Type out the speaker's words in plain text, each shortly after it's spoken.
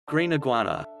Green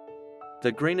iguana.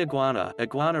 The green iguana,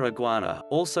 iguana,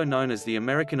 also known as the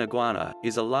American iguana,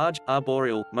 is a large,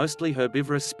 arboreal, mostly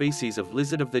herbivorous species of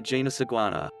lizard of the genus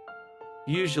Iguana.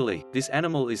 Usually, this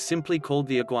animal is simply called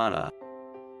the iguana.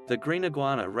 The green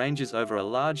iguana ranges over a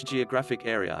large geographic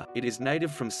area. It is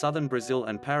native from southern Brazil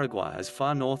and Paraguay as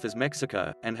far north as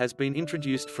Mexico, and has been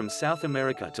introduced from South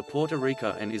America to Puerto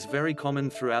Rico and is very common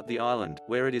throughout the island,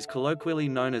 where it is colloquially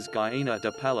known as gallina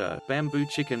de palo, bamboo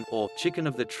chicken, or chicken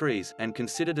of the trees, and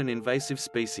considered an invasive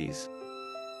species.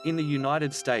 In the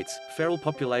United States, feral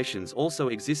populations also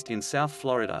exist in South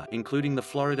Florida, including the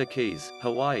Florida Keys,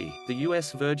 Hawaii, the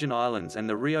U.S. Virgin Islands and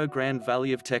the Rio Grande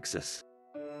Valley of Texas.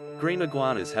 Green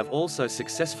iguanas have also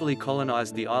successfully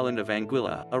colonized the island of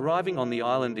Anguilla, arriving on the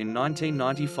island in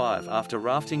 1995 after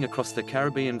rafting across the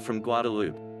Caribbean from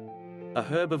Guadeloupe. A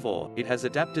herbivore, it has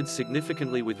adapted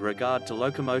significantly with regard to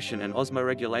locomotion and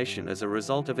osmoregulation as a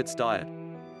result of its diet.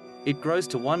 It grows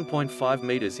to 1.5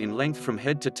 meters in length from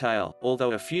head to tail,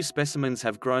 although a few specimens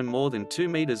have grown more than 2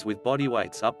 meters with body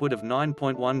weights upward of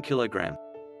 9.1 kilogram.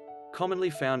 Commonly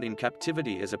found in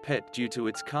captivity as a pet due to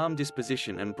its calm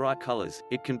disposition and bright colors,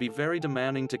 it can be very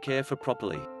demanding to care for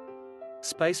properly.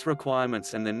 Space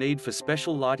requirements and the need for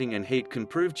special lighting and heat can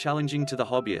prove challenging to the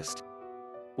hobbyist.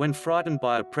 When frightened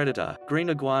by a predator, green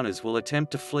iguanas will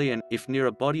attempt to flee and, if near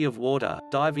a body of water,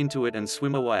 dive into it and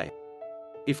swim away.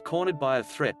 If cornered by a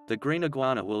threat, the green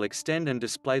iguana will extend and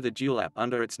display the dewlap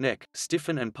under its neck,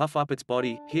 stiffen and puff up its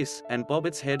body, hiss, and bob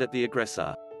its head at the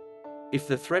aggressor. If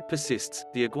the threat persists,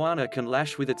 the iguana can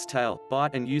lash with its tail,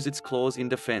 bite and use its claws in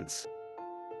defense.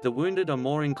 The wounded are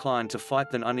more inclined to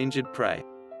fight than uninjured prey.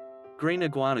 Green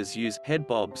iguanas use head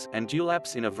bobs and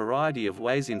dewlaps in a variety of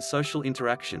ways in social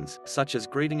interactions, such as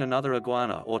greeting another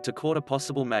iguana or to court a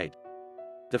possible mate.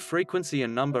 The frequency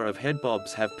and number of head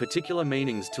bobs have particular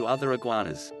meanings to other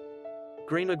iguanas.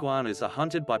 Green iguanas are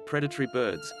hunted by predatory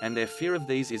birds, and their fear of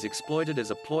these is exploited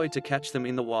as a ploy to catch them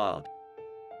in the wild.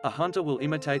 A hunter will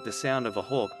imitate the sound of a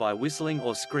hawk by whistling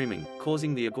or screaming,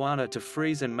 causing the iguana to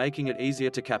freeze and making it easier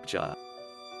to capture.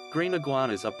 Green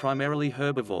iguanas are primarily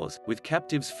herbivores, with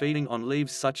captives feeding on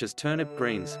leaves such as turnip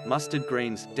greens, mustard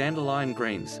greens, dandelion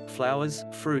greens, flowers,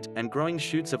 fruit, and growing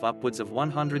shoots of upwards of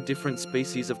 100 different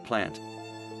species of plant.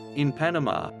 In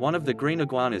Panama, one of the green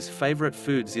iguana's favorite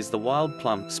foods is the wild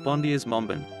plum, Spondias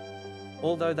mombin.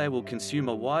 Although they will consume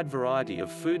a wide variety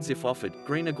of foods if offered,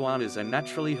 green iguanas are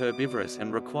naturally herbivorous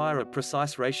and require a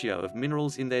precise ratio of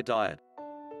minerals in their diet.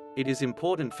 It is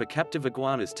important for captive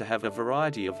iguanas to have a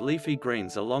variety of leafy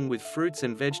greens along with fruits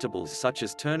and vegetables such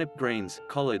as turnip greens,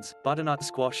 collards, butternut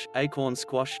squash, acorn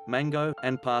squash, mango,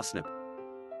 and parsnip.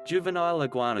 Juvenile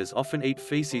iguanas often eat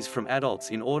feces from adults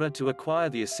in order to acquire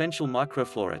the essential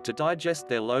microflora to digest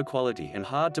their low-quality and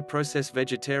hard-to-process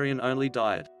vegetarian-only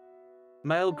diet.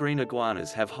 Male green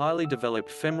iguanas have highly developed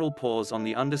femoral pores on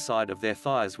the underside of their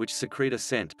thighs which secrete a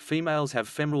scent. Females have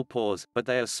femoral pores, but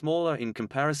they are smaller in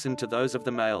comparison to those of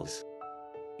the males.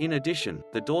 In addition,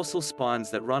 the dorsal spines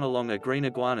that run along a green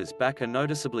iguana's back are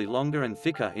noticeably longer and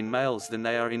thicker in males than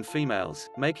they are in females,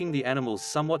 making the animals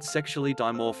somewhat sexually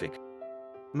dimorphic.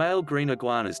 Male green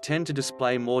iguanas tend to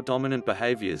display more dominant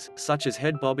behaviors, such as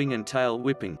head bobbing and tail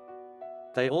whipping.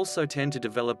 They also tend to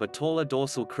develop a taller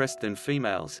dorsal crest than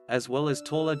females, as well as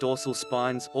taller dorsal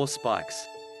spines, or spikes.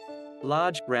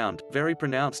 Large, round, very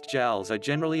pronounced jowls are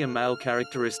generally a male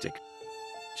characteristic.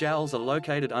 Jowls are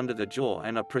located under the jaw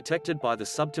and are protected by the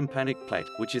subtympanic plate,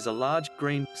 which is a large,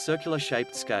 green,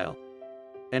 circular-shaped scale.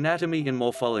 Anatomy and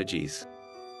morphologies.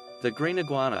 The green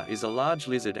iguana is a large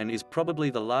lizard and is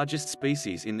probably the largest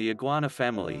species in the iguana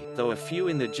family, though a few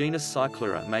in the genus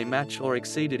Cyclura may match or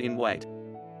exceed it in weight.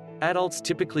 Adults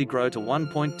typically grow to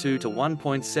 1.2 to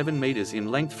 1.7 meters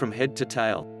in length from head to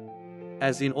tail.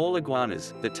 As in all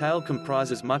iguanas, the tail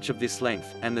comprises much of this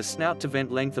length, and the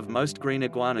snout-to-vent length of most green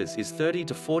iguanas is 30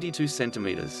 to 42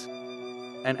 centimeters.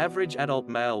 An average adult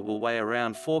male will weigh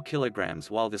around 4 kilograms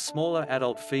while the smaller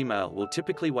adult female will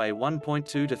typically weigh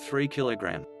 1.2 to 3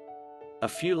 kilograms. A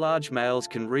few large males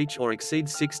can reach or exceed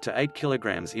 6 to 8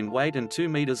 kilograms in weight and 2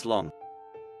 meters long.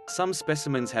 Some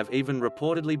specimens have even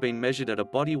reportedly been measured at a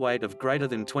body weight of greater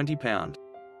than 20 pounds.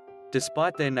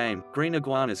 Despite their name, green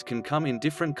iguanas can come in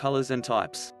different colors and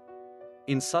types.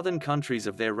 In southern countries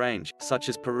of their range, such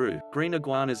as Peru, green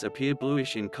iguanas appear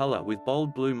bluish in color with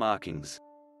bold blue markings.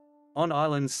 On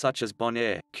islands such as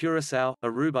Bonaire, Curaçao,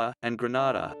 Aruba, and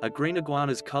Grenada, a green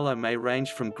iguana's color may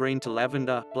range from green to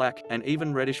lavender, black, and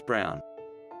even reddish-brown.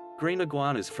 Green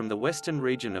iguanas from the western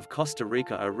region of Costa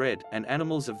Rica are red, and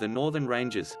animals of the northern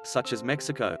ranges, such as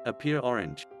Mexico, appear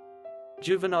orange.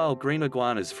 Juvenile green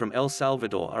iguanas from El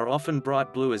Salvador are often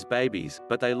bright blue as babies,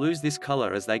 but they lose this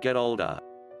color as they get older.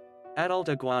 Adult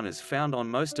iguanas found on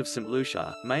most of St.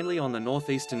 Lucia, mainly on the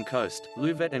northeastern coast,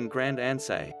 Louvet and Grand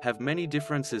Anse, have many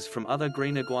differences from other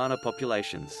green iguana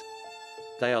populations.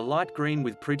 They are light green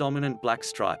with predominant black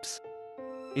stripes.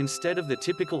 Instead of the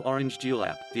typical orange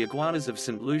dewlap, the iguanas of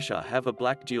St. Lucia have a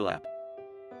black dewlap.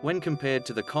 When compared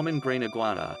to the common green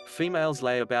iguana, females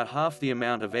lay about half the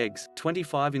amount of eggs,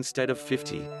 25 instead of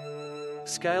 50.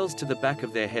 Scales to the back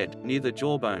of their head, near the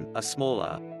jawbone, are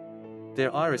smaller.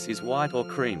 Their iris is white or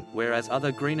cream, whereas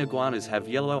other green iguanas have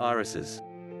yellow irises.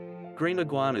 Green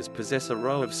iguanas possess a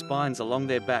row of spines along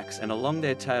their backs and along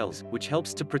their tails, which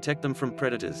helps to protect them from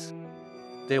predators.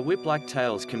 Their whip-like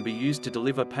tails can be used to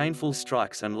deliver painful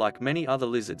strikes, and like many other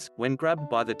lizards, when grabbed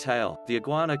by the tail, the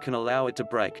iguana can allow it to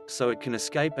break, so it can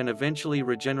escape and eventually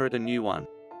regenerate a new one.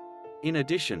 In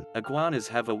addition, iguanas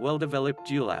have a well-developed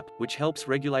dewlap, which helps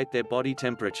regulate their body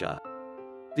temperature.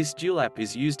 This dewlap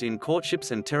is used in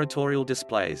courtships and territorial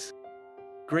displays.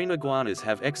 Green iguanas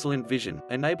have excellent vision,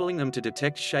 enabling them to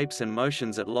detect shapes and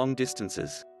motions at long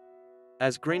distances.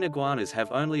 As green iguanas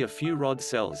have only a few rod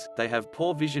cells, they have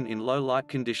poor vision in low light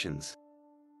conditions.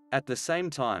 At the same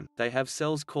time, they have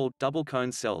cells called double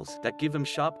cone cells that give them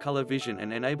sharp color vision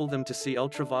and enable them to see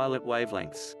ultraviolet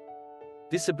wavelengths.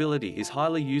 This ability is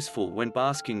highly useful when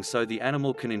basking, so the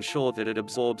animal can ensure that it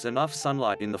absorbs enough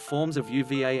sunlight in the forms of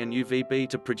UVA and UVB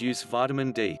to produce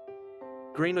vitamin D.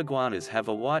 Green iguanas have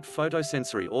a white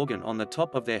photosensory organ on the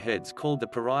top of their heads called the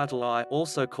parietal eye,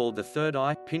 also called the third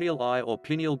eye, pineal eye or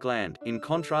pineal gland, in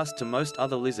contrast to most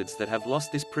other lizards that have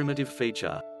lost this primitive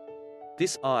feature.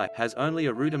 This eye has only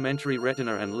a rudimentary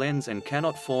retina and lens and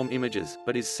cannot form images,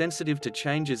 but is sensitive to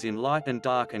changes in light and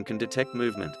dark and can detect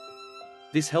movement.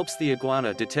 This helps the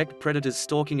iguana detect predators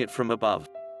stalking it from above.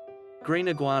 Green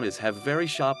iguanas have very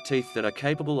sharp teeth that are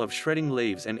capable of shredding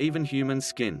leaves and even human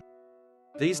skin.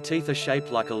 These teeth are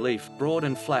shaped like a leaf, broad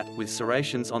and flat, with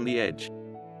serrations on the edge.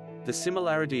 The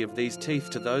similarity of these teeth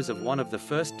to those of one of the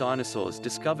first dinosaurs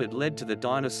discovered led to the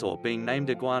dinosaur being named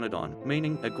Iguanodon,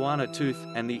 meaning iguana tooth,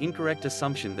 and the incorrect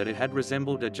assumption that it had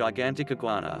resembled a gigantic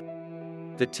iguana.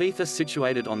 The teeth are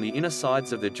situated on the inner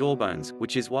sides of the jawbones,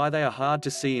 which is why they are hard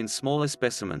to see in smaller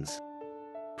specimens.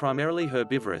 Primarily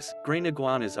herbivorous, green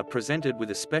iguanas are presented with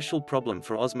a special problem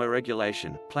for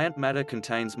osmoregulation. Plant matter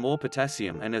contains more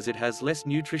potassium, and as it has less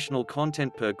nutritional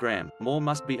content per gram, more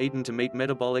must be eaten to meet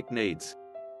metabolic needs.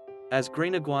 As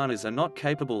green iguanas are not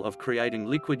capable of creating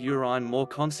liquid urine more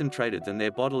concentrated than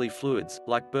their bodily fluids,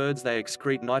 like birds they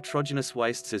excrete nitrogenous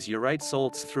wastes as urate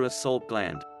salts through a salt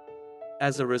gland.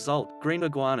 As a result, green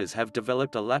iguanas have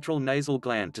developed a lateral nasal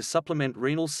gland to supplement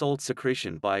renal salt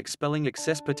secretion by expelling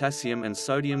excess potassium and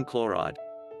sodium chloride.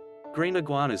 Green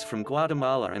iguanas from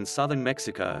Guatemala and southern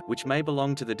Mexico, which may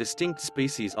belong to the distinct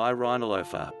species I.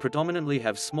 rhinolopha, predominantly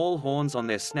have small horns on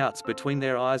their snouts between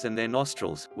their eyes and their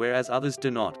nostrils, whereas others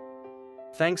do not.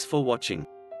 Thanks for watching.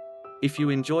 If you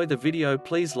enjoy the video,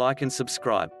 please like and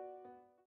subscribe.